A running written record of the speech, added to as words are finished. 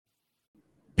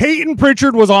Peyton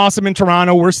Pritchard was awesome in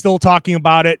Toronto. We're still talking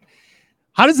about it.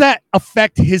 How does that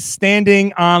affect his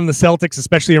standing on the Celtics,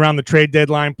 especially around the trade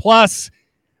deadline? Plus,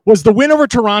 was the win over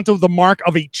Toronto the mark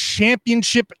of a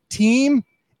championship team?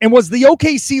 And was the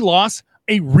OKC loss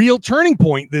a real turning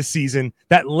point this season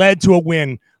that led to a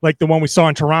win like the one we saw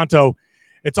in Toronto?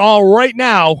 It's all right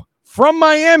now from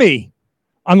Miami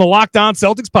on the Locked On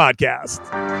Celtics podcast.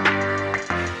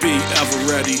 Be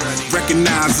ever ready.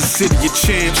 Recognize the city of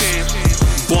champs.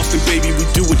 Boston, baby, we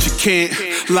do what you can't.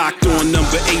 Locked on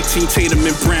number 18, Tatum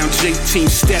and Brown,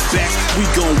 J-team, step back. We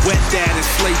gon' wet that and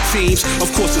slay teams. Of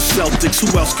course, the Celtics,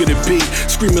 who else could it be?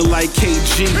 Screaming like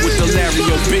KG with the Larry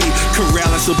O.B.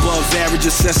 Corrales above average,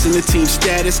 assessing the team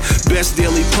status. Best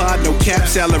daily pod, no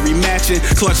cap, salary matching.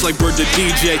 Clutch like Bird the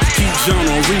DJ, keep John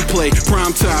on replay.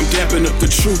 Prime time, dapping up the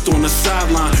truth on the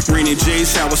sideline. Rainy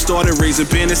J's, how it started,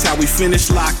 raising banners, how we finished.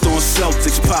 Locked on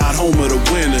Celtics pod, home of the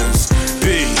winners.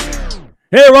 B.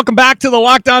 Hey, welcome back to the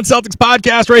Locked On Celtics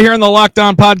podcast right here on the Locked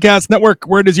On Podcast Network,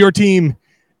 where it is your team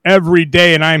every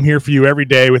day, and I'm here for you every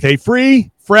day with a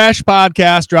free, fresh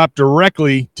podcast dropped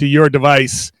directly to your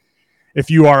device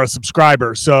if you are a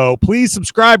subscriber. So please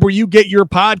subscribe where you get your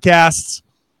podcasts,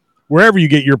 wherever you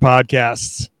get your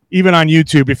podcasts, even on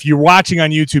YouTube. If you're watching on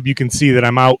YouTube, you can see that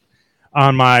I'm out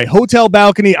on my hotel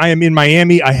balcony. I am in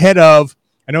Miami ahead of,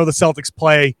 I know the Celtics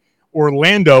play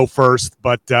Orlando first,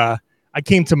 but I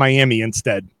came to Miami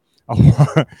instead.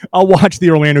 I'll watch the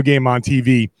Orlando game on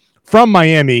TV from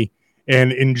Miami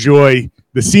and enjoy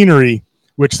the scenery,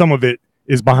 which some of it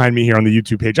is behind me here on the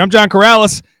YouTube page. I'm John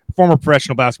Corrales, former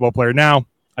professional basketball player. Now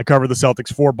I cover the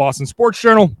Celtics for Boston Sports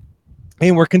Journal,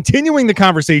 and we're continuing the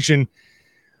conversation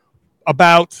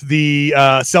about the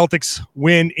Celtics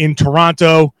win in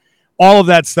Toronto, all of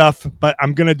that stuff, but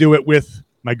I'm going to do it with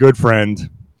my good friend,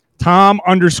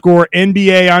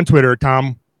 Tom_NBA on Twitter.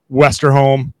 Tom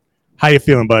Westerholm, how you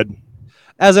feeling, bud?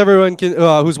 As everyone can,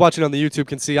 who's watching on the YouTube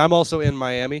can see, I'm also in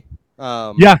Miami.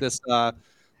 Yeah. The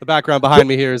background behind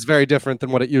me here is very different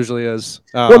than what it usually is.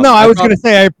 Well, no, I was going to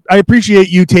say I appreciate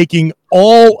you taking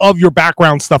all of your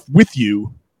background stuff with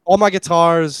you. All my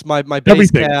guitars, my bass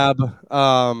Everything. cab,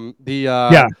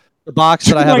 the box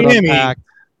that I have unpacked,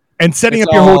 and setting up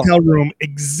your hotel room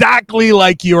exactly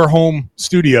like your home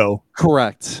studio.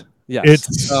 Correct. Yes.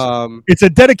 It's a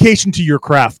dedication to your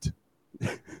craft.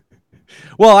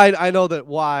 Well, I know that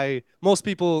why most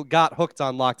people got hooked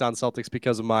on Locked On Celtics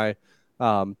because of my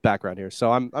background here.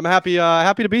 So I'm happy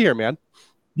to be here, man.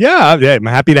 Yeah, I'm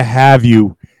happy to have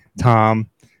you, Tom.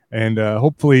 And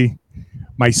hopefully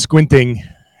my squinting,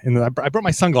 and I brought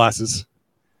my sunglasses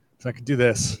so I could do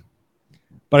this.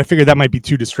 But I figured that might be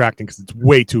too distracting because it's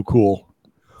way too cool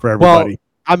for everybody. Well,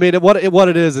 I mean, what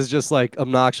it is just like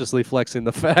obnoxiously flexing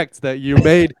the fact that you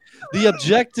made the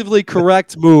objectively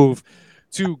correct move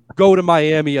to go to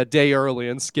Miami a day early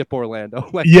and skip Orlando.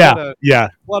 What a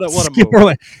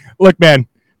move. Look, man,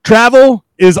 travel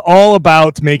is all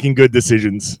about making good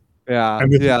decisions. Yeah,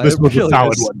 and this was really a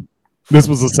solid one. This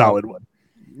was a solid one.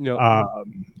 Yep.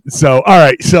 So, all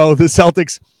right. So the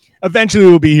Celtics eventually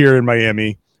will be here in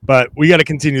Miami, but we got to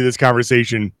continue this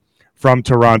conversation from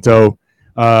Toronto.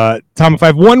 Tom, if I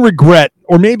have one regret,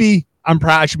 or maybe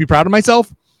I should be proud of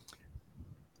myself.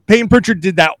 Peyton Pritchard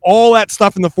did all that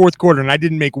stuff in the fourth quarter, and I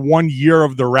didn't make 1 year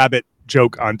of the rabbit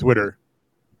joke on Twitter.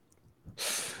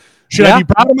 Should I be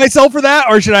proud of myself for that,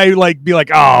 or should I be like,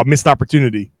 oh, missed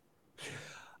opportunity?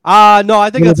 No, I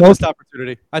think that's a missed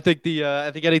opportunity. I think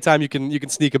anytime you can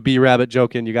sneak a B rabbit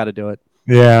joke in, you got to do it.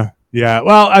 Yeah.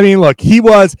 Well, I mean, look, he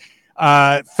was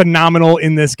phenomenal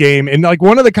in this game, and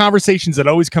one of the conversations that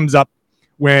always comes up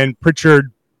when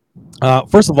Pritchard,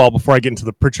 first of all, before I get into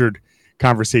the Pritchard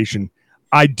conversation,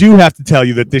 I do have to tell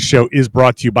you that this show is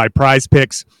brought to you by Prize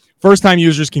Picks. First-time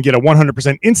users can get a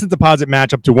 100% instant deposit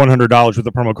match up to $100 with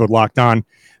the promo code Locked On.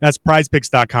 That's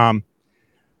prizepicks.com,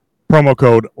 promo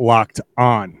code Locked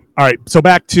On. All right, so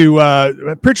back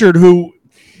to Pritchard, who,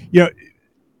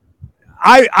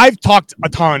 I've talked a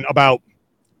ton about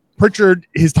Pritchard.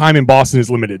 His time in Boston is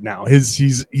limited now.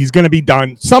 He's going to be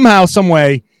done somehow, some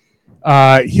way.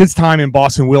 His time in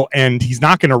Boston will end. He's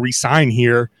not going to re-sign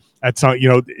here. At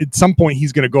some point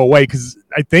he's going to go away because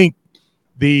I think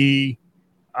the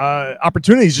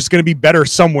opportunity is just going to be better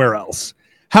somewhere else.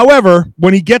 However,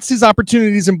 when he gets his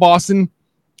opportunities in Boston,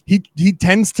 he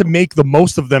tends to make the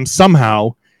most of them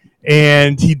somehow,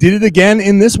 and he did it again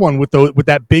in this one with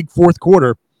that big fourth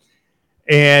quarter.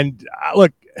 And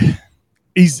look,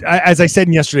 he's, as I said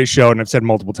in yesterday's show, and I've said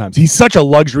multiple times, he's such a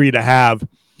luxury to have.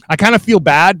 I kind of feel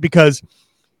bad because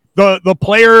the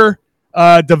player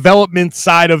development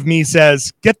side of me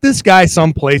says, get this guy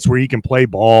someplace where he can play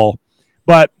ball.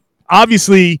 But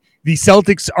obviously the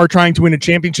Celtics are trying to win a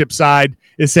championship side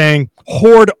is saying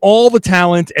hoard all the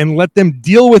talent and let them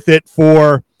deal with it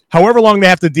for however long they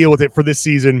have to deal with it for this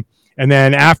season. And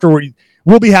then afterward,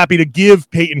 we'll be happy to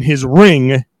give Peyton his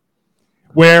ring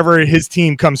wherever his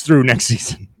team comes through next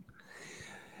season.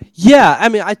 Yeah, I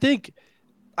mean, I think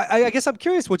I guess I'm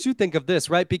curious what you think of this,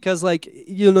 right? Because like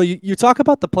you talk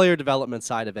about the player development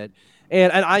side of it,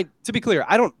 and I to be clear,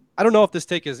 I don't know if this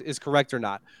take is correct or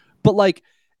not, but like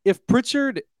if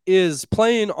Pritchard is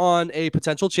playing on a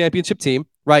potential championship team,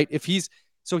 right? If he's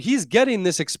getting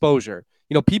this exposure,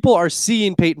 people are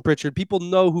seeing Peyton Pritchard, people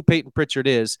know who Peyton Pritchard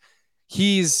is.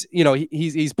 He's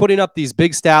putting up these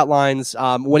big stat lines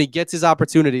when he gets his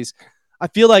opportunities. I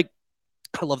feel like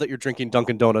I love that you're drinking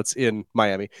Dunkin' Donuts in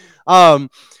Miami.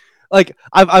 Like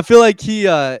I feel like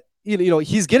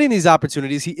he's getting these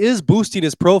opportunities. He is boosting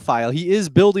his profile. He is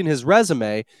building his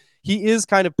resume. He is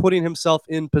kind of putting himself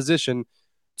in position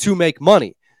to make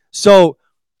money. So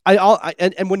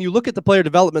and when you look at the player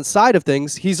development side of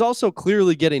things, he's also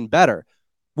clearly getting better.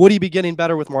 Would he be getting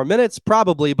better with more minutes?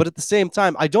 Probably. But at the same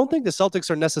time, I don't think the Celtics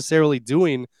are necessarily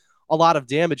doing a lot of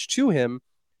damage to him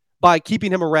by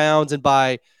keeping him around and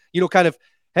by, kind of,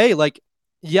 hey, like,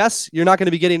 yes, you're not going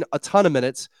to be getting a ton of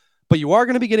minutes, but you are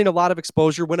going to be getting a lot of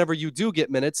exposure whenever you do get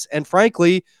minutes. And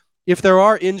frankly, if there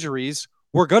are injuries,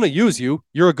 we're going to use you.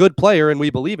 You're a good player and we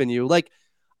believe in you. Like,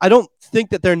 I don't think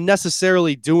that they're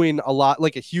necessarily doing a lot,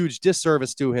 like a huge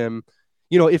disservice to him,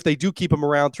 if they do keep him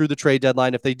around through the trade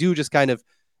deadline, if they do just kind of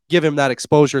give him that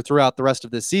exposure throughout the rest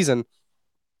of this season.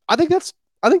 I think that's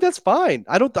fine.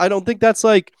 I don't think that's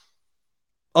like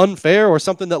unfair or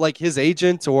something that like his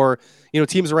agent or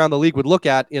teams around the league would look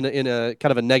at in a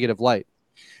kind of a negative light.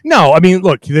 No, I mean,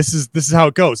 look, this is how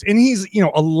it goes, and he's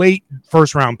a late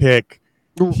first round pick.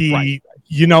 He right.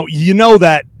 you know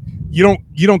that you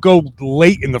don't go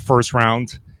late in the first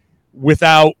round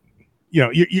without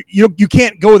you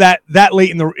can't go that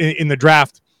late in the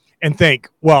draft and think,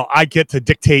 well, I get to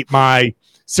dictate my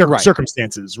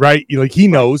circumstances, right? Like he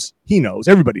knows,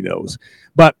 everybody knows,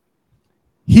 but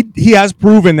he has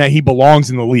proven that he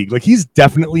belongs in the league. Like he's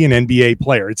definitely an NBA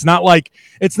player.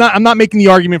 I'm not making the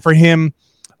argument for him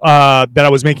that I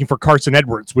was making for Carson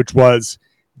Edwards, which was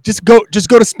just go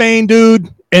to Spain,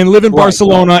 dude, and live in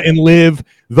Barcelona and live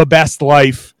the best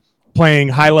life playing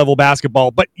high level basketball,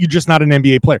 but you're just not an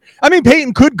NBA player. I mean,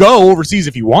 Peyton could go overseas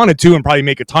if he wanted to and probably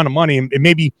make a ton of money and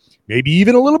maybe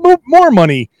even a little bit more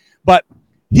money, but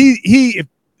he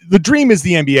the dream is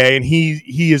the NBA, and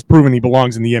he has proven he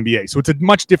belongs in the NBA. So it's a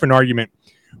much different argument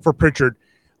for Pritchard.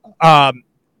 And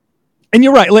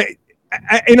you're right. Like,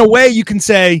 in a way, you can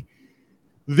say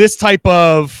this type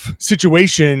of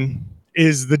situation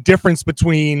is the difference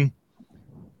between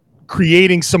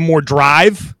creating some more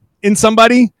drive in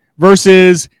somebody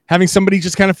versus having somebody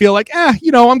just kind of feel like,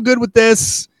 I'm good with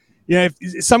this.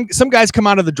 If some guys come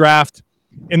out of the draft,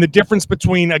 and the difference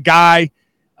between a guy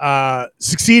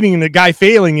succeeding and a guy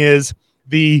failing is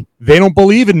they don't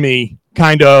believe in me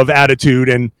kind of attitude,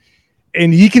 and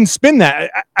he can spin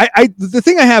that. The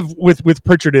thing I have with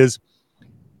Pritchard is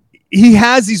he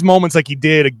has these moments like he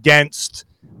did against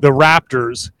the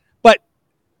Raptors, but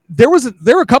there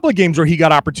were a couple of games where he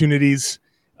got opportunities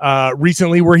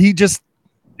recently where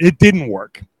it didn't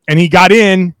work, and he got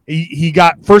in, he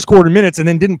got first quarter minutes and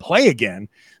then didn't play again.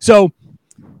 So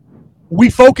we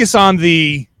focus on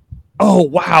look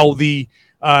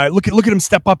at him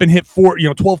step up and hit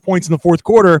 12 points in the fourth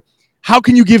quarter. How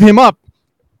can you give him up?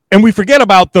 And we forget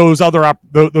about those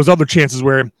other chances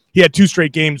where he had two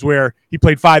straight games where he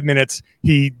played 5 minutes,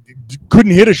 he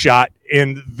couldn't hit a shot,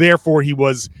 and therefore he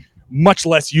was much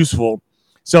less useful.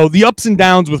 So the ups and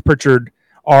downs with Pritchard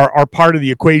are part of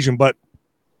the equation. But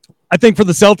I think for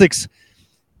the Celtics,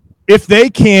 if they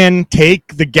can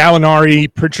take the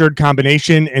Gallinari-Pritchard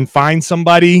combination and find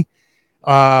somebody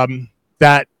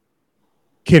that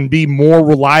can be more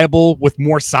reliable with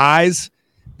more size,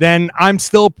 then I'm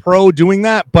still pro doing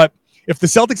that. But if the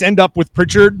Celtics end up with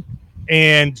Pritchard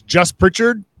and just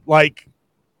Pritchard, like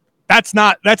that's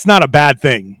not a bad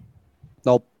thing.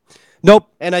 Nope.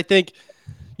 And I think,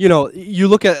 you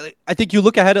look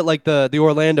ahead at like the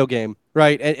Orlando game,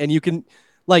 right? And you can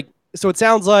so it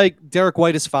sounds like Derek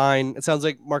White is fine. It sounds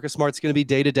like Marcus Smart's going to be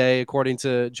day-to-day, according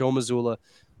to Joe Mazzulla.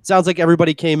 It sounds like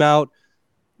everybody came out,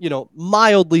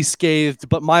 mildly scathed,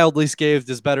 but mildly scathed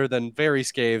is better than very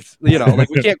scathed. We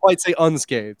can't quite say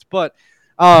unscathed. But,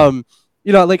 I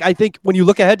think when you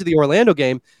look ahead to the Orlando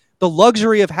game, the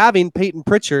luxury of having Peyton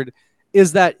Pritchard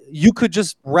is that you could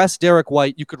just rest Derek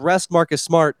White, you could rest Marcus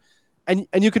Smart, and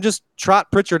you could just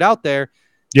trot Pritchard out there.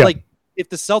 Yeah. Like, if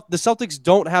the Celtics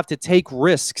don't have to take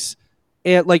risks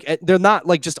and like they're not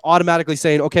like just automatically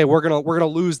saying, okay, we're gonna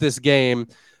lose this game,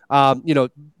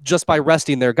 just by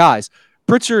resting their guys.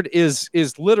 Pritchard is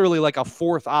literally like a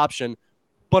fourth option,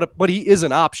 but he is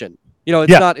an option.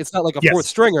 It's not like a fourth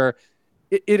stringer.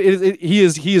 He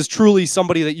is truly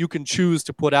somebody that you can choose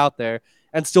to put out there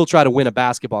and still try to win a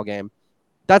basketball game.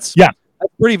 That's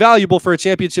pretty valuable for a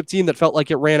championship team that felt like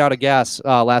it ran out of gas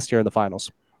last year in the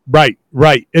finals. Right.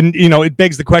 And it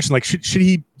begs the question, like,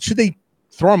 should they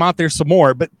throw him out there some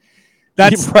more? But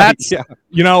that's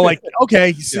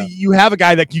okay. So you have a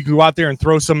guy that you can go out there and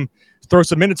throw some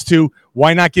minutes to.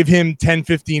 Why not give him 10,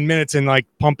 15 minutes and like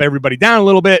pump everybody down a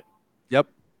little bit? Yep.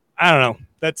 I don't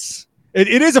know.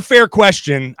 It is a fair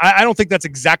question. I don't think that's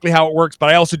exactly how it works, but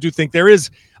I also do think there is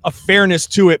a fairness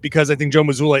to it because I think Joe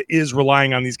Mazzulla is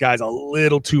relying on these guys a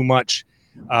little too much.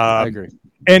 I agree.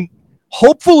 And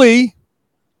hopefully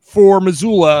for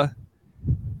Mazzulla,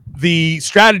 the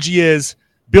strategy is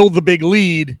build the big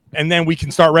lead, and then we can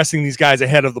start resting these guys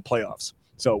ahead of the playoffs.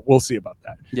 So we'll see about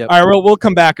that. Yep. All right, we'll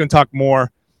come back and talk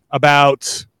more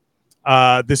about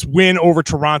this win over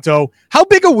Toronto. How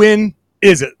big a win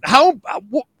is it?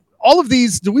 All of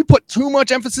these, do we put too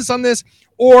much emphasis on this?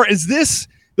 Or is this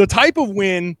the type of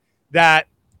win that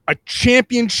a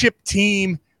championship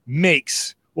team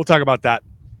makes? We'll talk about that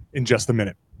in just a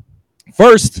minute.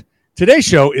 First, today's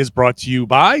show is brought to you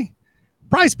by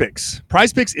Prize Picks.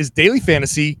 Prize Picks is daily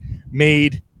fantasy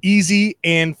made easy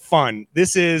and fun.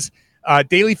 This is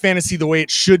daily fantasy the way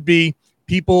it should be.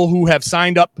 People who have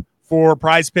signed up for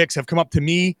Prize Picks have come up to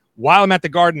me while I'm at the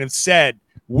Garden and said,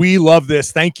 we love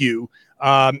this. Thank you.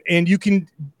 And you can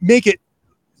make it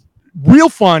real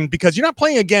fun because you're not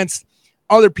playing against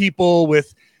other people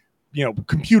with,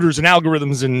 computers and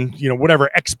algorithms and,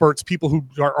 whatever experts, people who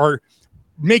are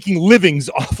making livings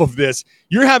off of this.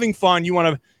 You're having fun. You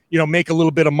want to, make a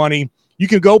little bit of money. You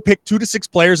can go pick 2 to 6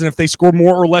 players. And if they score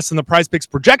more or less than the Prize Picks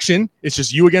projection, it's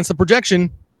just you against the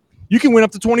projection. You can win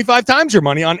up to 25 times your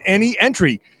money on any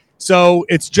entry. So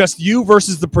it's just you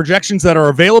versus the projections that are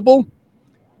available.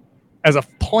 As a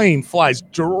plane flies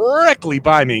directly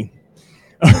by me.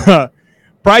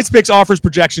 Prize Picks offers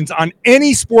projections on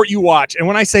any sport you watch. And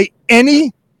when I say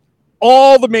any,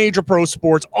 all the major pro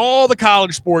sports, all the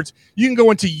college sports, you can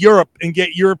go into Europe and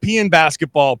get European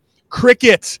basketball,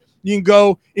 cricket. You can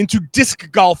go into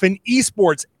disc golf and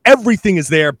esports. Everything is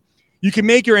there. You can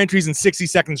make your entries in 60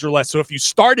 seconds or less. So if you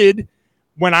started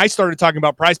when I started talking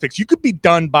about Prize Picks, you could be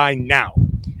done by now.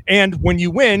 And when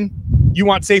you win, you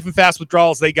want safe and fast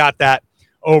withdrawals. They got that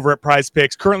over at Prize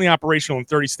Picks, currently operational in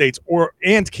 30 states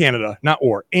and Canada. So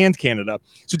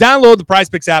download the Prize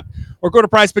Picks app or go to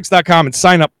prizepicks.com and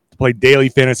sign up to play daily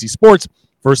fantasy sports.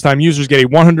 First-time users get a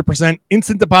 100%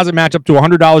 instant deposit match up to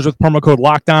 $100 with promo code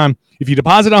LOCKEDON. If you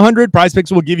deposit $100, Prize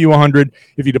Picks will give you $100.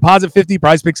 If you deposit $50,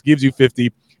 Prize Picks gives you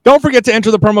 $50. Don't forget to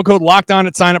enter the promo code LOCKEDON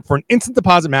at sign up for an instant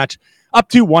deposit match up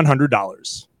to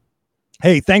 $100.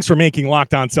 Hey, thanks for making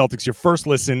Locked On Celtics your first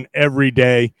listen every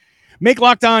day. Make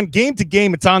Locked On game to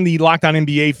game. It's on the Locked On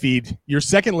NBA feed. Your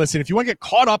second listen, if you want to get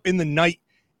caught up in the night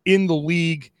in the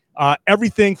league,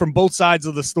 everything from both sides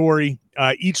of the story,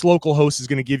 each local host is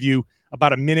going to give you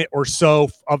about a minute or so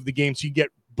of the game. So you get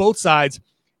both sides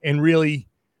and really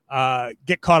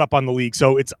get caught up on the league.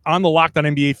 So it's on the Locked On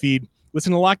NBA feed.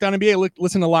 Listen to Locked On NBA.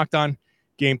 Listen to Locked On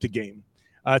game to game.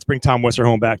 Let's bring Tom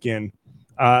Westerholm back in.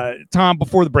 Tom,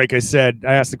 before the break, I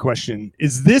asked the question,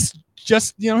 is this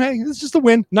just, hey, this is just a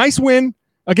win, nice win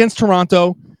against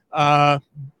Toronto,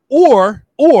 or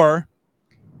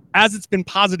as it's been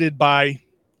posited by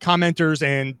commenters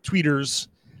and tweeters,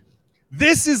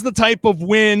 this is the type of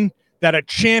win that a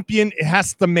champion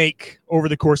has to make over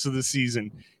the course of the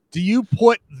season. Do you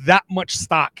put that much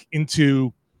stock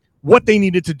into what they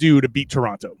needed to do to beat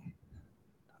Toronto?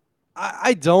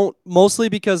 I don't, mostly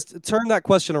because turn that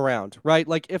question around, right?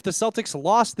 Like if the Celtics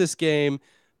lost this game,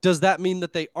 does that mean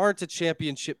that they aren't a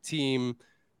championship team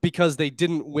because they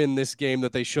didn't win this game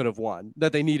that they should have won,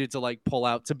 that they needed to like pull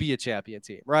out to be a champion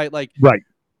team, right? Like, right.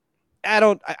 I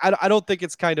don't think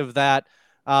it's kind of that,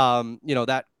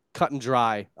 that cut and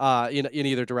dry in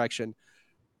either direction.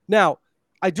 Now,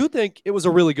 I do think it was a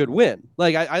really good win.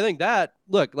 Like, I think that,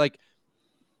 look,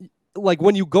 like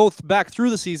when you go back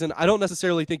through the season, I don't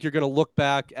necessarily think you're going to look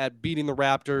back at beating the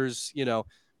Raptors,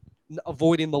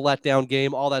 avoiding the letdown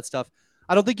game, all that stuff.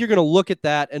 I don't think you're going to look at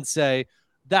that and say,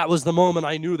 that was the moment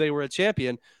I knew they were a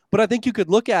champion. But I think you could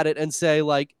look at it and say,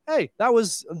 like, hey, that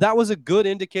was a good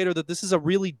indicator that this is a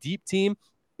really deep team.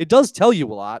 It does tell you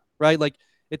a lot, right? Like,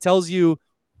 it tells you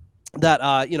that,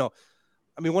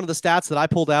 one of the stats that I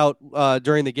pulled out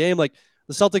during the game, like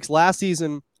the Celtics last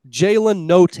season, Jalen,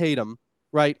 no Tatum,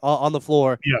 right, on the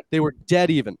floor. Yeah. They were dead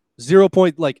even, 0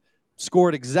 point, like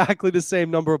scored exactly the same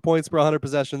number of points per 100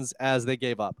 possessions as they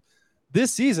gave up.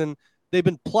 This season, they've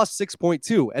been plus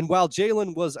 6.2. And while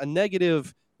Jalen was a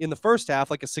negative in the first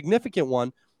half, like a significant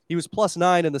one, he was plus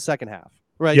 9 in the second half,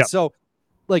 right? Yep. So,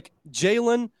 like,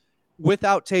 Jalen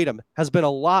without Tatum has been a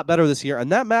lot better this year,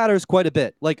 and that matters quite a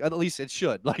bit. Like, at least it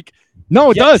should. Like,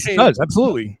 no, it does. Tatum, it does.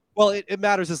 Absolutely. Well, it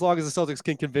matters as long as the Celtics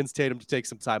can convince Tatum to take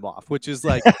some time off, which is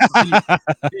like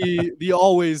the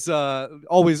always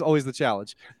the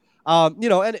challenge. You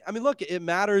know, and I mean, look, it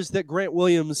matters that Grant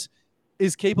Williams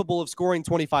is capable of scoring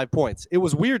 25 points. It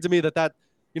was weird to me that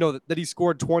you know, that he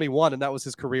scored 21 and that was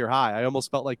his career high. I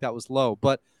almost felt like that was low,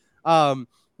 but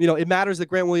you know, it matters that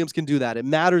Grant Williams can do that. It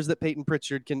matters that Peyton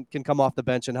Pritchard can come off the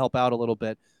bench and help out a little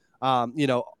bit. You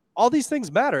know, all these things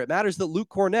matter. It matters that Luke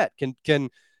Cornett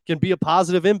can be a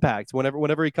positive impact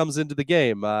whenever he comes into the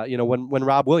game. You know, when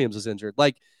Rob Williams is injured,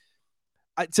 like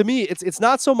to me, it's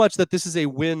not so much that this is a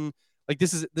win. Like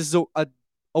this is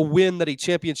a win that a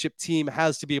championship team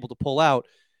has to be able to pull out.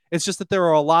 It's just that there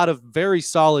are a lot of very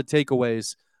solid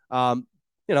takeaways,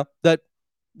 you know, that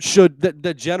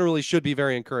generally should be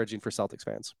very encouraging for Celtics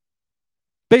fans.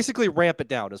 Basically, ramp it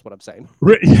down is what I'm saying.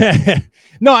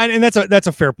 No, and that's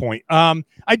a fair point.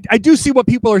 I do see what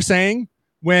people are saying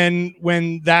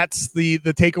when that's the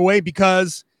takeaway,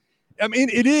 because I mean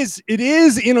it is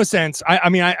in a sense. I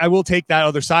mean I will take that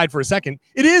other side for a second.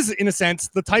 It is in a sense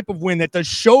the type of win that does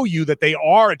show you that they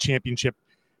are a championship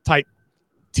type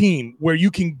team, where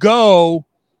you can go,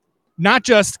 not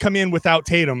just come in without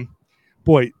Tatum.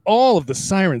 Boy, all of the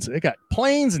sirens, they got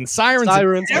planes and sirens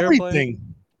and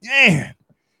everything. Yeah.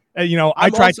 You know,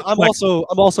 I'm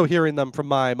also hearing them from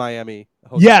my Miami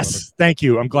hotel. Yes, thank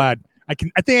you. I'm glad. I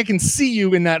think I can see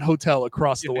you in that hotel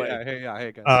across the way.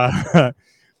 Hey guys.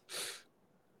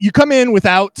 You come in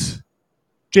without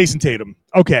Jason Tatum.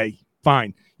 Okay,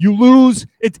 fine. You lose.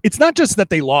 It's not just that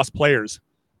they lost players.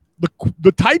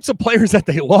 The types of players that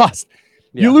they lost.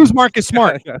 Yeah. You lose Marcus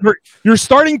Smart, your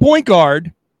starting point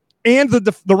guard, and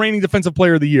the reigning defensive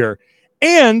player of the year,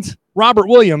 and Robert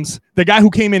Williams, the guy who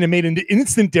came in and made an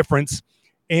instant difference.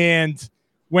 And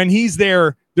when he's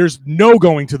there, there's no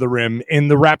going to the rim, and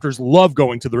the Raptors love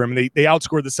going to the rim. And they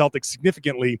outscored the Celtics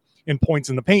significantly in points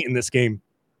in the paint in this game.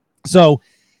 So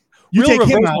you take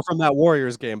him out from that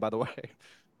Warriors game, by the way.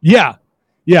 Yeah.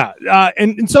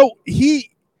 And so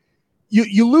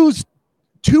you lose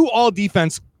two all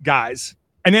defense guys,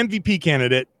 an MVP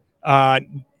candidate,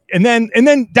 and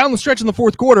then down the stretch in the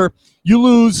fourth quarter, you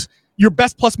lose your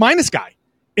best plus minus guy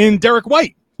in Derek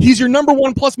White. He's your number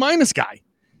one plus minus guy.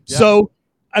 Yeah. So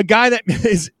a guy that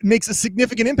makes a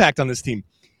significant impact on this team.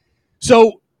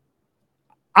 So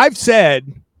I've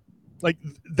said, like,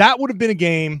 that would have been a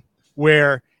game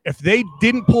where if they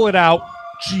didn't pull it out,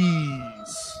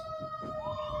 geez.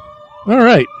 All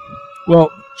right.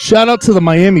 Well, shout out to the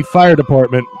Miami Fire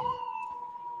Department.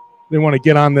 They want to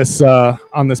get on this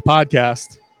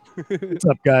podcast. What's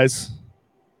up, guys?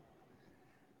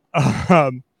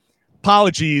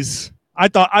 Apologies. I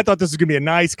thought this was gonna be a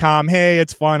nice, calm. Hey,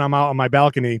 it's fun. I'm out on my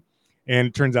balcony, and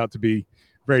it turns out to be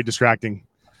very distracting.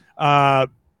 But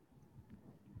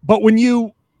when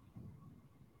you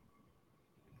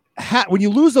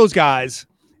lose those guys,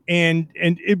 and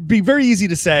it'd be very easy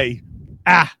to say,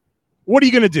 what are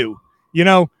you gonna do? You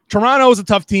know, Toronto is a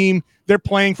tough team. They're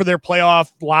playing for their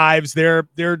playoff lives. They're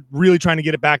really trying to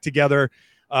get it back together.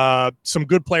 Some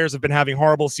good players have been having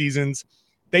horrible seasons.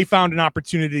 They found an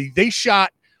opportunity. They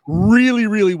shot really,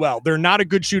 really well. They're not a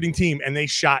good shooting team, and they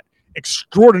shot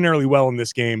extraordinarily well in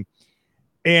this game.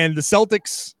 And the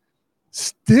Celtics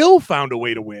still found a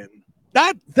way to win.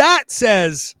 That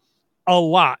says a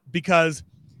lot, because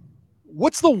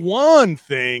what's the one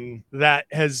thing that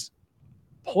has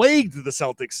plagued the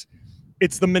Celtics?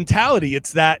 It's the mentality.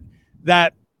 It's that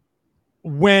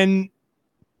when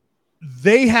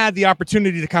they had the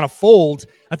opportunity to kind of fold,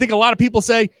 I think a lot of people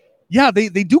say, yeah, they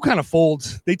do kind of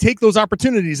fold. They take those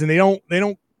opportunities and they don't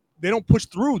push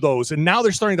through those. And now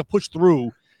they're starting to push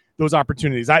through those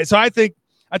opportunities. So I think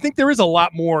there is a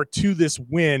lot more to this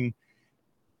win.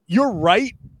 You're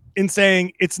right in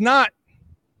saying it's not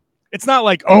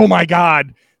like, oh my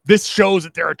God, this shows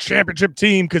that they're a championship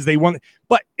team because they won.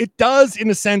 But it does, in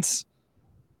a sense,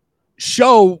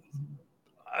 show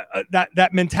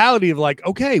that mentality of like,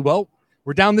 okay, well,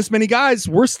 we're down this many guys.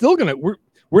 We're still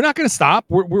we're not going to stop.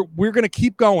 We're going to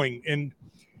keep going. And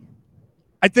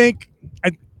I think,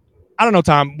 I don't know,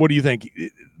 Tom, what do you think?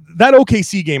 That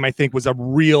OKC game, I think, was a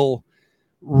real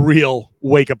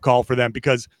wake-up call for them,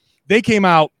 because they came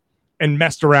out and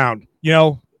messed around. You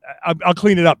know, I'll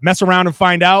clean it up. Mess around and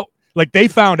find out. Like, they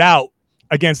found out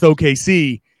against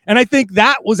OKC. And I think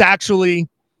that was actually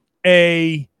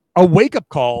a wake up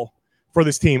call for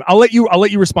this team. I'll let you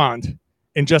respond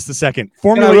in just a second.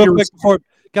 Formulate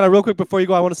real quick before you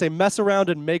go, I want to say mess around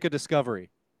and make a discovery.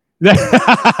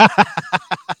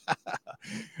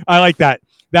 I like that.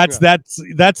 That's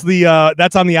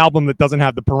on the album that doesn't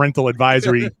have the parental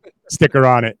advisory sticker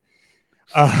on it.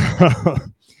 All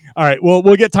right. Well,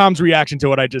 we'll get Tom's reaction to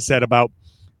what I just said about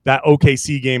that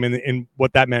OKC game and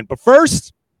what that meant. But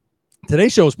first,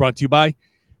 today's show is brought to you by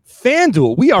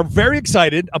FanDuel. We are very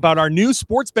excited about our new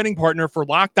sports betting partner for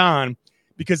Locked On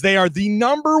because they are the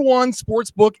 #1 sports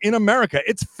book in America.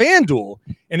 It's FanDuel.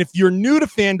 And if you're new to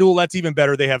FanDuel, that's even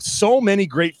better. They have so many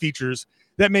great features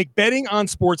that make betting on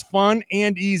sports fun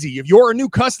and easy. If you're a new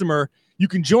customer, you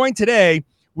can join today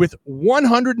with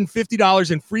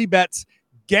 $150 in free bets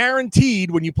guaranteed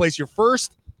when you place your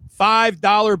first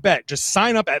 $5 bet. Just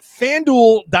sign up at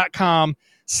FanDuel.com/lockedon.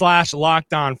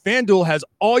 FanDuel has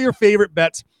all your favorite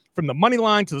bets from the money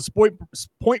line to the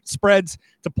point spreads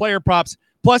to player props.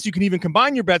 Plus, you can even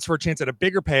combine your bets for a chance at a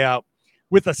bigger payout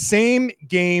with a same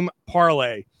game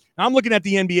parlay. Now, I'm looking at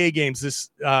the NBA games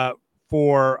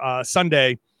for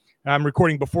Sunday. I'm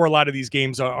recording before a lot of these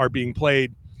games are being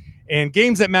played. And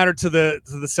games that matter to the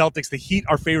Celtics, the Heat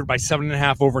are favored by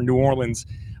 7.5 over New Orleans.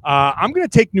 I'm going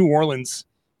to take New Orleans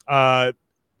and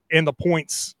the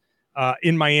points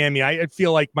in Miami. I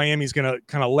feel like Miami's going to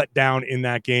kind of let down in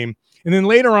that game. And then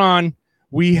later on,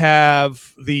 we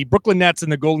have the Brooklyn Nets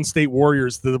and the Golden State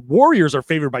Warriors. The Warriors are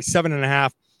favored by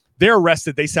 7.5. They're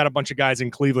rested. They sat a bunch of guys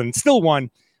in Cleveland and still won.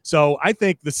 So I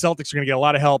think the Celtics are going to get a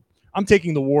lot of help. I'm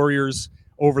taking the Warriors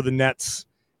over the Nets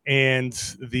and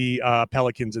the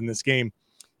Pelicans in this game.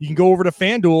 You can go over to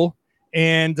FanDuel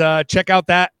and check out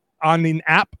that on the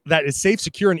app that is safe,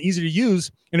 secure, and easy to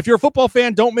use. And if you're a football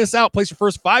fan, don't miss out. Place your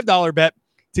first $5 bet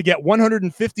to get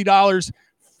 $150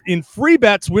 in free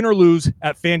bets, win or lose,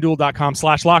 at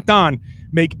FanDuel.com/lockedon.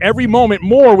 Make every moment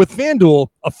more with FanDuel,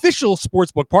 official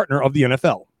sportsbook partner of the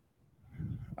NFL.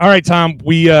 All right, Tom,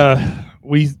 we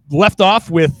left off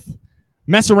with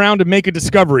mess around and make a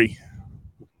discovery.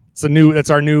 That's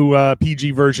our new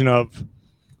PG version of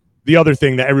the other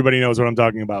thing that everybody knows what I'm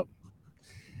talking about.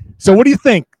 So what do you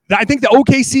think? I think the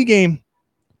OKC game,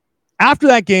 after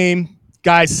that game,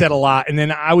 guys said a lot. And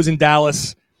then I was in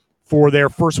Dallas for their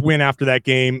first win after that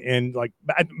game. And like,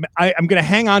 I'm going to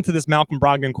hang on to this Malcolm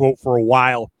Brogdon quote for a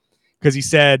while because he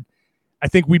said, I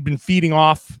think we've been feeding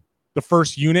off the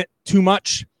first unit too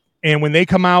much. And when they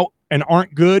come out and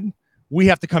aren't good, we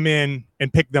have to come in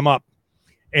and pick them up.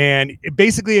 And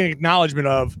basically an acknowledgement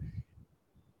of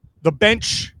the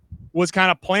bench was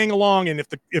kind of playing along. And if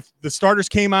the starters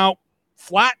came out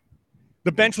flat,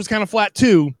 the bench was kind of flat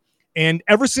too. And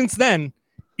ever since then,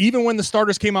 even when the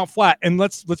starters came out flat, and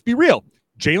let's be real,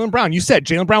 Jaylen Brown, you said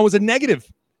Jaylen Brown was a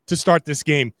negative to start this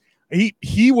game.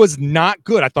 He was not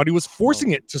good. I thought he was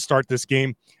forcing it to start this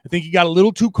game. I think he got a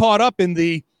little too caught up in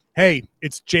the, hey,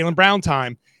 it's Jaylen Brown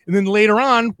time. And then later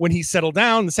on, when he settled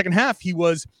down in the second half, he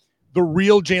was the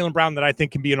real Jaylen Brown that I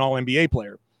think can be an all-NBA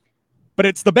player. But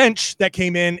it's the bench that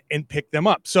came in and picked them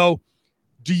up. So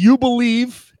do you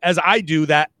believe, as I do,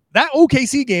 that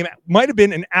OKC game might have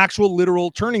been an actual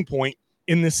literal turning point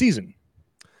in this season?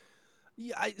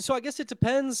 Yeah, so I guess it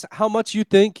depends how much you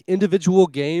think individual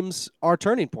games are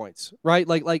turning points, right?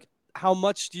 Like how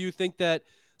much do you think that?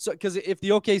 So, because if the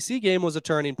OKC game was a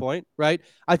turning point, right,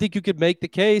 I think you could make the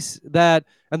case that,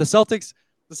 and the Celtics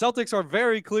are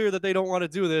very clear that they don't want to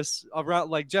do this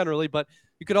around, like, generally, but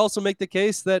you could also make the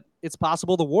case that it's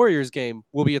possible the Warriors game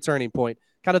will be a turning point,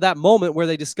 kind of that moment where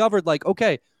they discovered, like,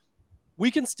 okay,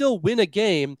 we can still win a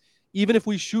game even if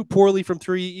we shoot poorly from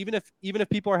three, even if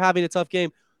people are having a tough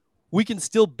game. We can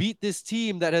still beat this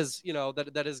team that has,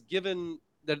 that has given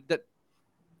that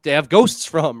they have ghosts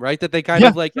from, right? That they kind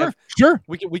of like, sure.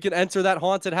 We can enter that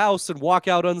haunted house and walk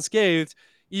out unscathed,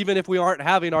 even if we aren't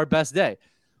having our best day.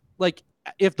 Like,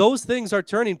 if those things are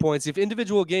turning points, if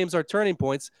individual games are turning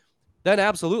points, then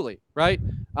absolutely, right?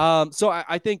 So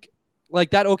I think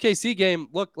like that OKC game,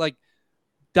 look, like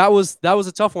that was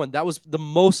a tough one. That was the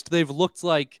most they've looked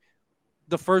like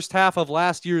the first half of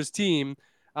last year's team.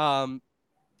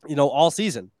 All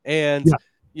season. And,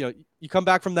 you come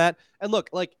back from that and look,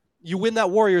 like you win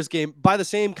that Warriors game by the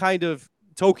same kind of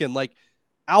token. Like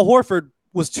Al Horford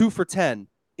was 2 for 10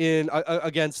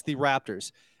 against the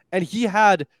Raptors. And he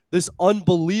had this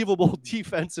unbelievable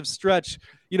defensive stretch,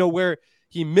 where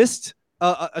he missed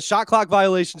a shot clock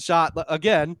violation shot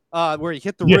again, where he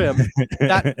hit the rim.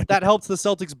 That helps the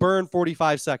Celtics burn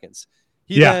 45 seconds.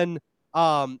 Then,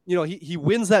 he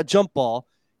wins that jump ball.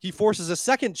 He forces a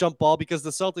second jump ball because the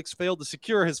Celtics failed to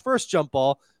secure his first jump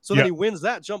ball. So then he wins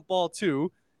that jump ball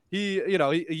too.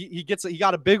 he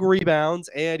got a big rebound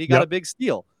and he got a big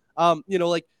steal.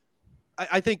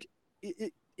 I think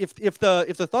if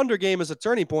the Thunder game is a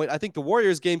turning point, I think the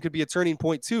Warriors game could be a turning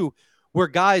point too, where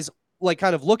guys like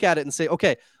kind of look at it and say,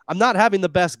 okay, I'm not having the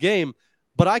best game,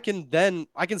 but I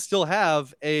can still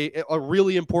have a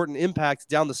really important impact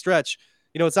down the stretch.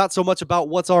 It's not so much about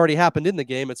what's already happened in the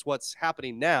game, it's what's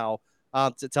happening now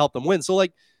to help them win. So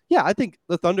I think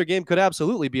the Thunder game could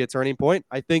absolutely be a turning point.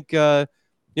 I think the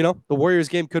Warriors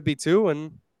game could be too,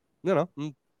 and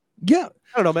yeah,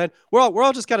 I don't know, man. We're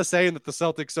all just kind of saying that the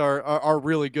Celtics are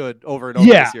really good over and over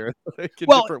this year in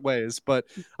different ways, but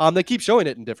they keep showing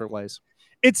it in different ways.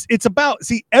 It's about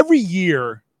every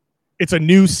year it's a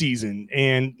new season,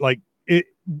 and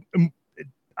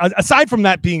aside from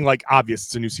that being obvious,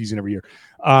 it's a new season every year.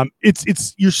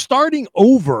 It's you're starting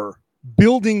over,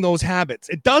 building those habits.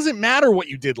 It doesn't matter what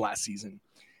you did last season.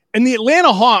 And the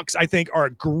Atlanta Hawks, I think, are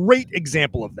a great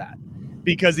example of that,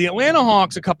 because the Atlanta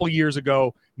Hawks a couple years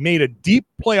ago made a deep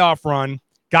playoff run,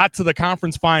 got to the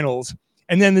conference finals,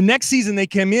 and then the next season they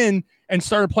came in and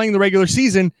started playing the regular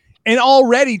season, and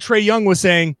already Trae Young was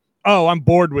saying, "Oh, we're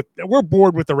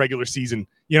bored with the regular season.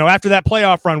 After that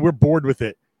playoff run, we're bored with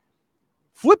it."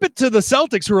 Flip it to the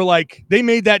Celtics, who are they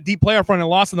made that deep playoff run and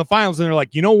lost in the finals, and they're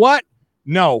like, you know what?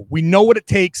 No, we know what it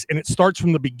takes, and it starts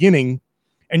from the beginning,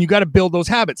 and you got to build those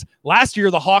habits. Last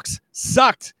year, the Hawks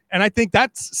sucked, and I think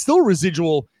that's still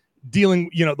residual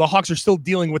dealing. The Hawks are still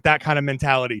dealing with that kind of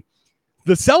mentality.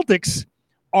 The Celtics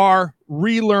are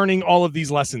relearning all of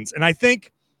these lessons, and I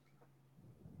think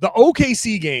the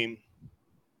OKC game,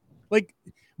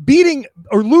 beating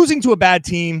or losing to a bad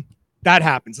team, that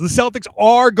happens. The Celtics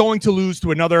are going to lose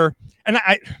to another, and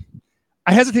I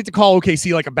hesitate to call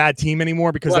OKC a bad team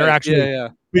anymore, because they're actually,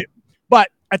 but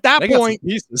at that point,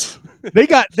 they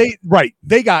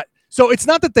got. So it's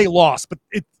not that they lost, but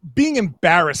it's being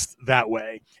embarrassed that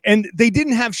way. And they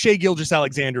didn't have Shai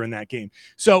Gilgeous-Alexander in that game.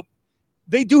 So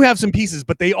they do have some pieces,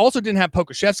 but they also didn't have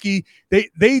Pokusevski.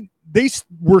 They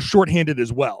were shorthanded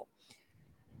as well.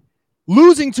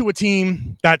 Losing to a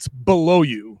team that's below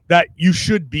you, that you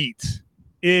should beat,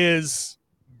 is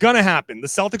going to happen. The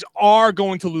Celtics are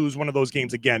going to lose one of those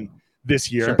games again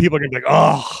this year. Sure. And people are going to be like,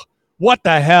 oh, what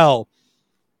the hell?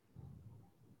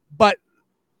 But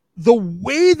the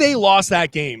way they lost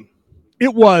that game,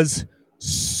 it was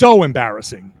so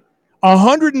embarrassing.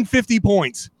 150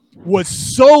 points was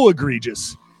so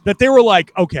egregious that they were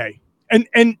like, okay.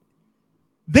 And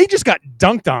they just got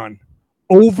dunked on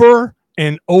over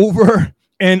and over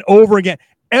and over again.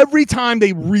 Every time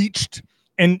they reached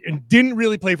and didn't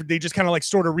really play for, they just kind of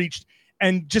sort of reached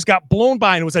and just got blown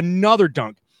by, and it was another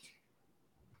dunk.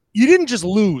 You didn't just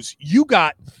lose. You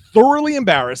got thoroughly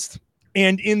embarrassed,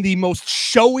 and in the most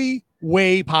showy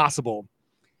way possible.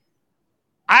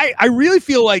 I really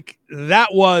feel like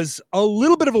that was a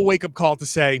little bit of a wake-up call to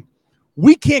say,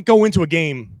 we can't go into a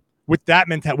game with that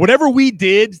mentality. Whatever we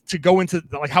did to go into,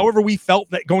 however we felt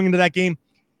that going into that game,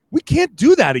 we can't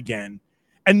do that again.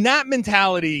 And that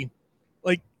mentality,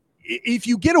 if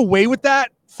you get away with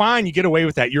that, fine, you get away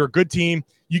with that. You're a good team.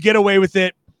 You get away with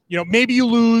it. Maybe you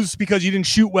lose because you didn't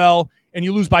shoot well and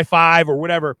you lose by 5 or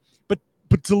whatever.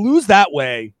 But to lose that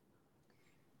way,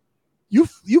 you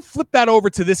flip that over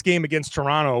to this game against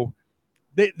Toronto.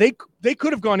 They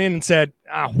could have gone in and said,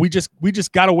 we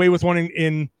just got away with one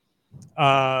in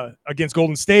against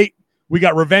Golden State. We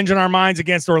got revenge on our minds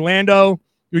against Orlando.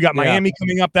 We got Miami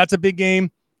coming up. That's a big game.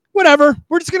 Whatever.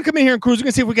 We're just going to come in here and cruise. We're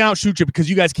going to see if we can outshoot you, because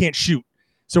you guys can't shoot.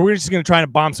 So we're just going to try to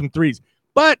bomb some threes.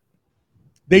 But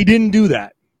they didn't do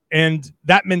that. And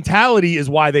that mentality is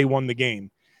why they won the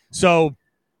game. So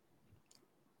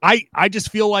I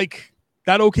just feel like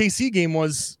that OKC game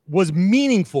was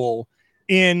meaningful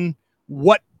in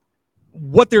what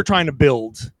they're trying to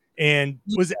build. And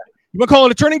you want to call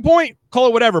it a turning point? Call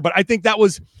it whatever. But I think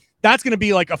that's going to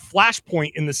be a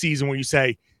flashpoint in the season where you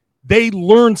say they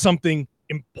learned something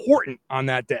important on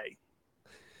that day.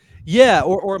 Yeah,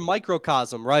 or a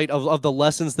microcosm, right, of the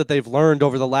lessons that they've learned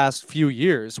over the last few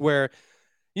years, where,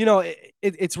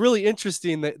 it's really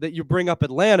interesting that you bring up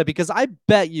Atlanta, because I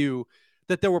bet you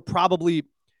that there were probably,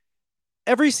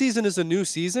 every season is a new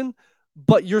season,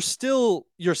 but you're still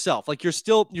yourself. You're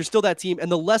still that team,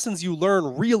 and the lessons you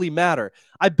learn really matter.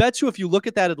 I bet you if you look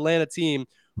at that Atlanta team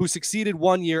who succeeded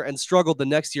one year and struggled the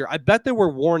next year, I bet there were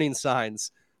warning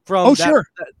signs from sure.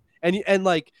 And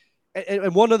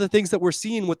one of the things that we're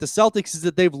seeing with the Celtics is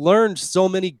that they've learned so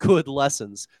many good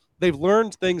lessons. They've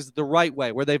learned things the right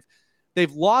way, where they've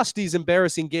lost these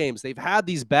embarrassing games. They've had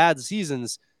these bad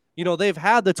seasons. They've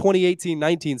had the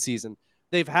 2018-19 season.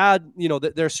 They've had,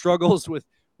 their struggles with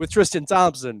Tristan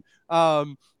Thompson.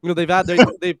 They've had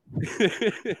they've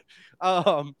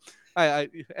I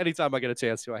anytime I get a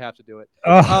chance to, I have to do it.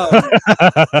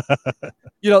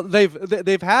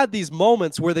 They've had these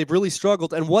moments where they've really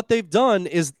struggled, and what they've done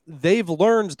is they've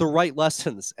learned the right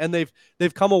lessons, and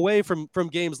they've come away from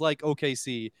games like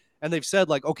OKC, and they've said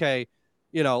like, okay,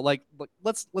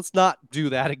 let's not do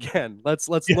that again. Let's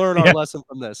learn our lesson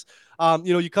from this.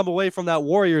 You come away from that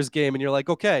Warriors game, and you're like,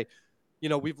 okay,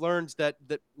 we've learned that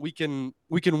we can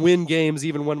win games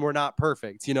even when we're not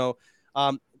perfect.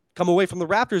 Come away from the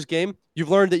Raptors game, you've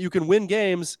learned that you can win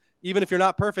games even if you're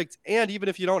not perfect and even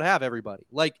if you don't have everybody.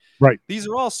 Right. These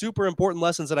are all super important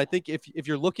lessons. And I think if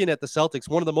you're looking at the Celtics,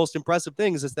 one of the most impressive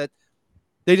things is that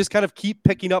they just kind of keep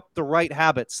picking up the right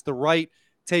habits, the right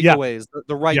takeaways,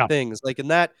 the right things. I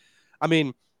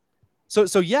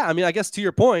guess to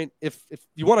your point, if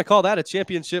you want to call that a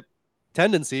championship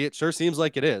tendency, it sure seems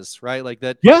like it is, right? Like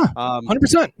that. Yeah.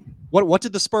 100%. What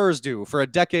did the Spurs do for a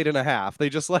decade and a half? They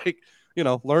just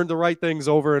learned the right things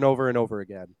over and over and over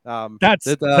again.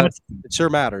 It sure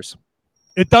matters.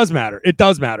 It does matter. It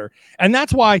does matter. And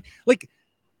that's why,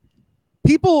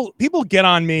 people get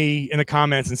on me in the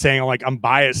comments and saying, I'm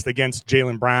biased against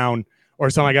Jaylen Brown or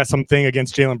something. I got something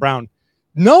against Jaylen Brown.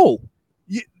 No,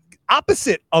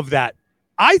 opposite of that.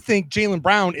 I think Jaylen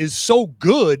Brown is so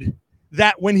good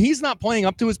that when he's not playing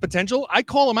up to his potential, I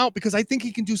call him out because I think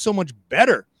he can do so much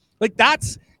better.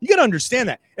 You got to understand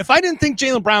that. If I didn't think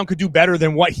Jaylen Brown could do better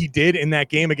than what he did in that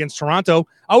game against Toronto,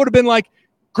 I would have been like,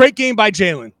 great game by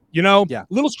Jaylen.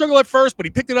 Little struggle at first, but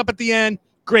he picked it up at the end.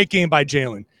 Great game by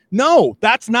Jaylen. No,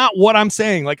 that's not what I'm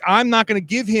saying. I'm not going to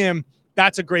give him,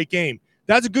 that's a great game.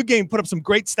 That's a good game. Put up some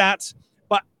great stats,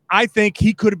 but I think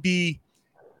he could be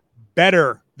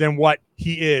better than what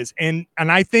he is. And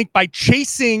I think by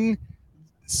chasing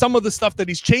some of the stuff that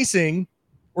he's chasing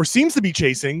or seems to be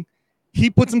chasing, he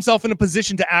puts himself in a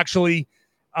position to actually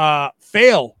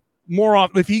fail more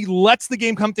often. If he lets the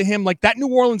game come to him, that New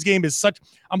Orleans game is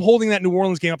I'm holding that New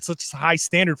Orleans game up to such a high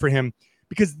standard for him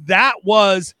because that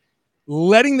was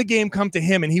letting the game come to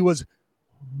him, and he was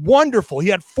wonderful. He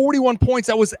had 41 points.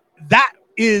 That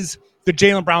is the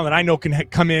Jaylen Brown that I know can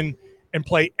come in and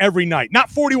play every night. Not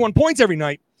 41 points every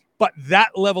night, but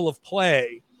that level of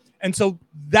play. And so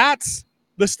that's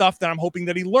the stuff that I'm hoping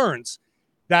that he learns,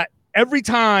 that every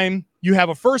time you have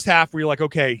a first half where you're like,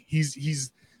 okay,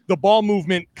 he's the ball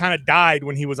movement kind of died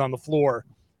when he was on the floor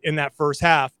in that first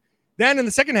half. Then in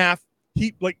the second half,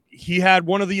 he had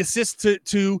one of the assists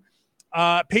to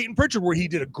Peyton Pritchard where he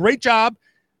did a great job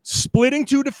splitting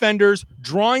two defenders,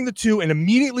 drawing the two, and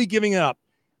immediately giving it up.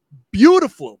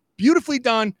 Beautifully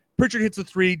done. Pritchard hits the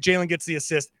three. Jaylen gets the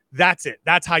assist. That's it.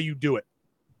 That's how you do it.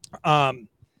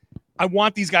 I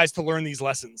want these guys to learn these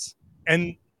lessons.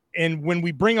 And when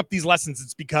we bring up these lessons,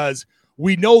 it's because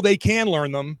we know they can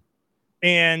learn them.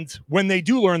 And when they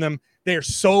do learn them, they're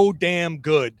so damn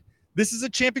good. This is a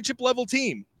championship level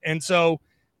team. And so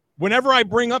whenever I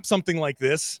bring up something like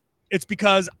this, it's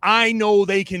because I know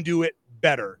they can do it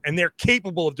better and they're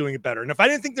capable of doing it better. And if I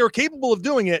didn't think they were capable of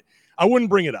doing it, I wouldn't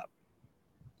bring it up.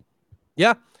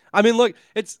 Yeah. Look,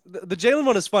 it's the Jaylen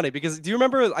one is funny because do you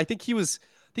remember, I think it was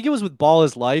with Ball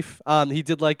Is Life. He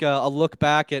did a look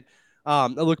back at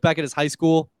his high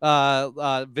school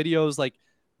videos.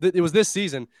 It was this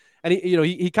season. And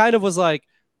he kind of was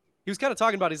he was kind of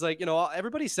talking about, he's like,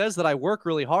 everybody says that I work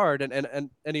really hard. And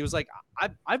he was like,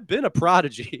 I've been a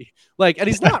prodigy. And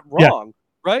he's not wrong.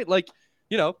 Right.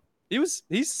 He's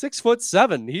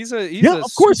 6'7". He's a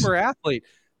super athlete.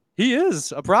 He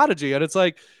is a prodigy. And it's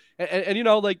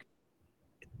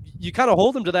you kind of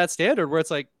hold him to that standard where it's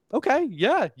like, okay,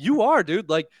 yeah, you are,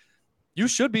 dude. You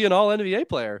should be an all NBA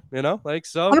player, so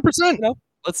 100%.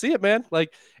 Let's see it, man.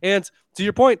 And to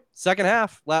your point, second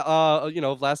half,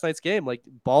 last night's game,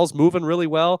 Ball's moving really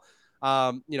well.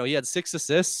 He had 6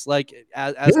 assists,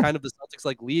 as kind of the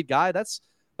Celtics lead guy. That's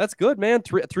good, man.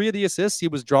 Three of the assists, he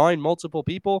was drawing multiple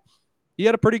people. He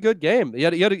had a pretty good game. He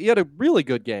had a really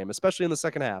good game, especially in the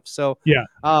second half. So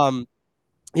I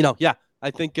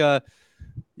think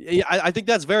I think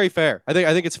that's very fair. I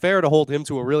think it's fair to hold him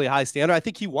to a really high standard. I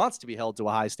think he wants to be held to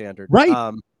a high standard,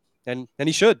 right? And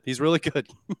he should. He's really good.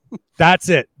 That's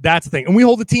it. That's the thing. And we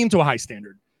hold the team to a high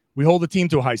standard.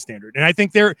 And I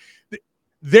think they're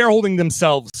holding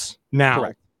themselves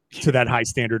now to that high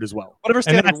standard as well. Whatever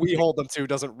standard we hold them to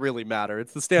doesn't really matter.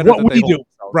 It's the standard that we do.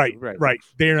 Right.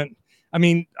 They're.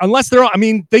 Unless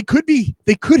they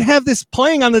could have this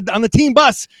playing on the team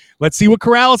bus. Let's see what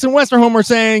Corrales and Westerholm are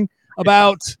saying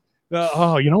about.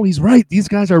 He's right. These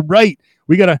guys are right.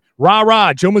 We got to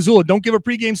rah. Joe Mazzulla, don't give a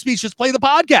pregame speech. Just play the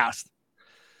podcast.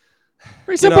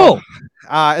 Very simple.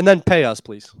 And then pay us,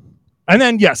 please. And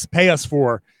then, yes, pay us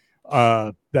for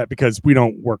that because we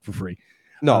don't work for free.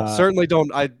 No, certainly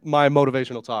don't. My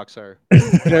motivational talks are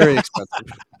very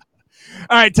expensive.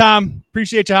 All right, Tom.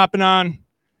 Appreciate you hopping on.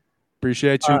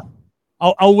 Appreciate you.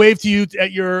 I'll wave to you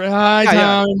at your hi,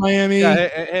 Tom, in Miami. Yeah,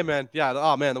 hey, man. Yeah.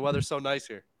 Oh, man, the weather's so nice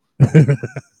here.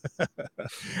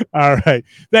 All right.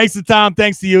 Thanks to Tom.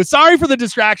 Thanks to you. Sorry for the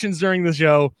distractions during the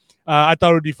show. I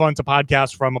thought it would be fun to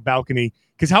podcast from a balcony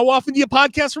because how often do you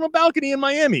podcast from a balcony in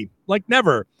Miami? Like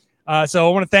never. So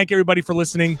I want to thank everybody for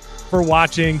listening, for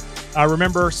watching.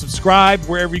 Remember, subscribe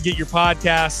wherever you get your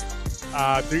podcast.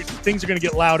 Things are going to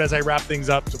get loud as I wrap things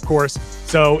up, of course.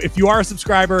 So if you are a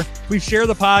subscriber, please share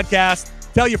the podcast.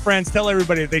 Tell your friends, tell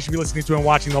everybody that they should be listening to and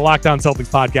watching the Locked On Celtics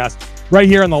podcast right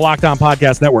here on the Locked On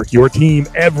Podcast Network, your team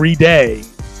every day.